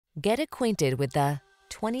Get acquainted with the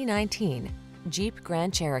 2019 Jeep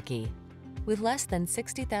Grand Cherokee. With less than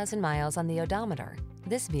 60,000 miles on the odometer,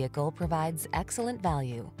 this vehicle provides excellent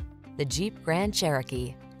value. The Jeep Grand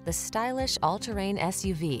Cherokee, the stylish all-terrain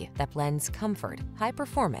SUV that blends comfort, high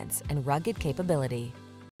performance, and rugged capability.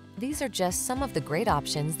 These are just some of the great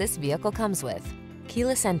options this vehicle comes with: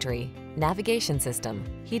 keyless entry, navigation system,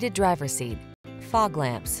 heated driver's seat, fog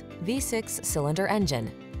lamps, V6 cylinder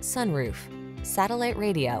engine, sunroof, satellite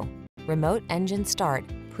radio, remote engine start,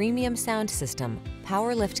 premium sound system,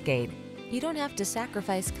 power liftgate. You don't have to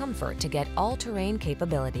sacrifice comfort to get all-terrain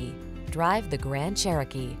capability. Drive the Grand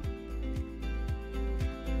Cherokee.